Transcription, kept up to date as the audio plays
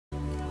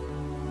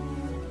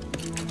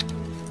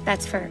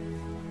That's for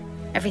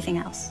everything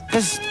else.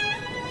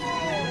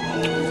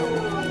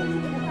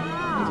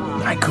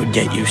 I could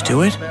get used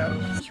to it.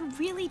 You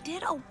really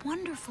did a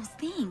wonderful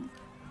thing.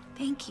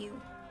 Thank you.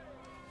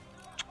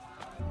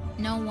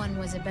 No one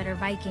was a better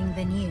Viking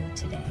than you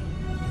today.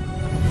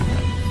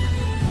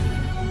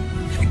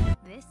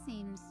 This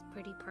seems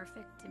pretty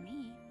perfect to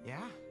me.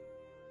 Yeah?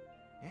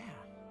 Yeah,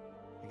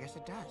 I guess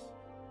it does.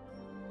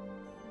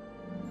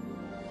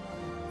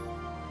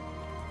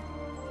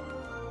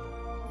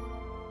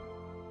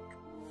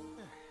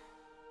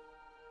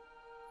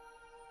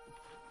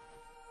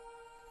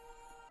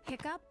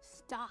 Hiccup,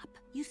 stop.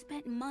 You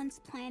spent months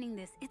planning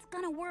this. It's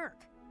gonna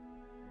work.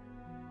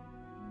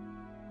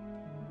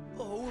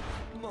 Oh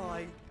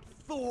my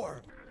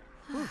Thor!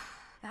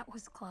 That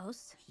was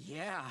close.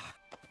 Yeah.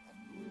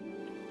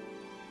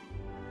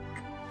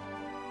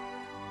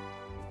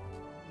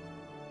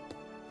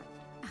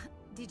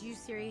 Did you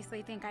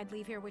seriously think I'd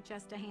leave here with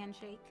just a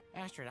handshake?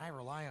 Hiccstrid, I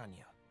rely on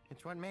you.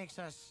 It's what makes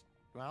us,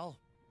 well,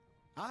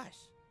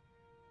 us.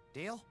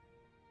 Deal?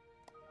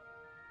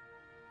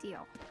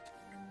 Deal.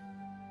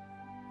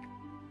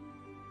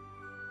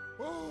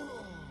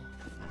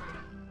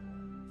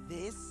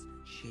 This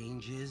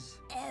changes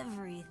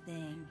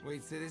Everything.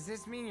 Wait, so does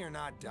this mean you're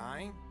not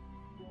dying?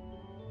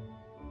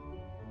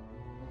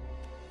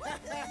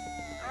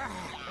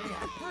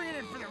 Bring it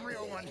in for the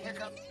real one,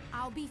 Hiccup.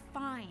 I'll be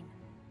fine.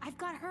 I've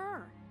got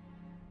her.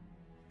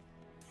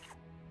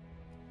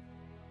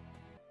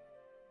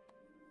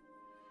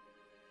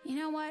 You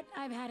know what?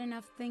 I've had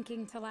enough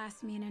thinking to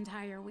last me an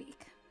entire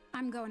week.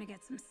 I'm going to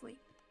get some sleep.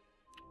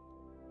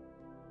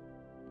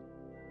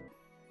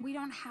 We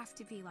don't have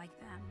to be like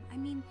them. I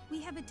mean,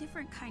 we have a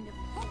different kind of...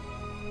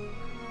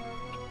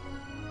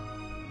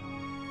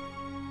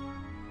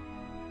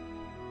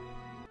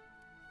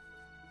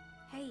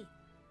 Hey,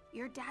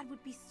 your dad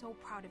would be so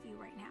proud of you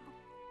right now.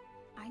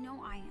 I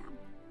know I am.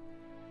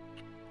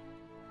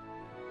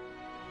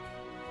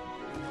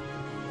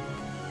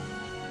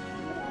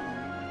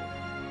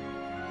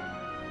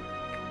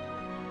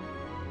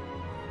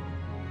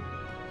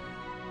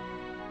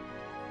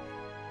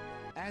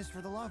 As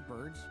for the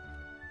lovebirds...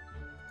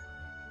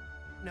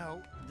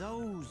 No,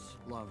 those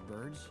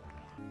lovebirds.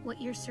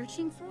 What you're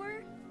searching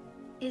for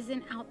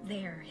isn't out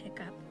there,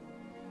 Hiccup.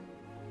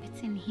 It's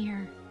in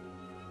here.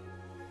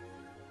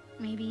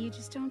 Maybe you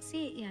just don't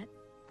see it yet.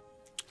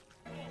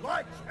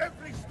 Watch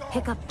every star.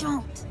 Hiccup,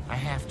 don't! I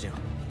have to.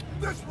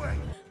 This way.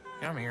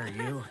 Come here,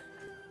 you.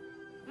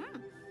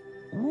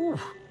 Ooh.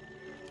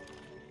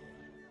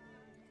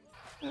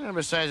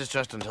 Besides, it's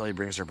just until he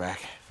brings her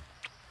back.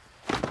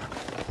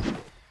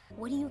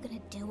 What are you gonna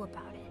do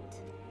about it?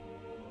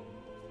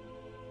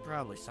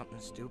 Probably something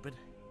stupid.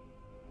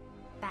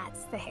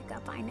 That's the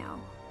Hiccup I know.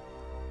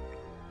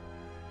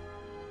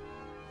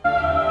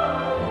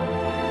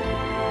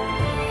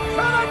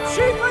 For the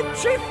Chief and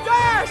Chief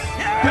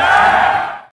Dash!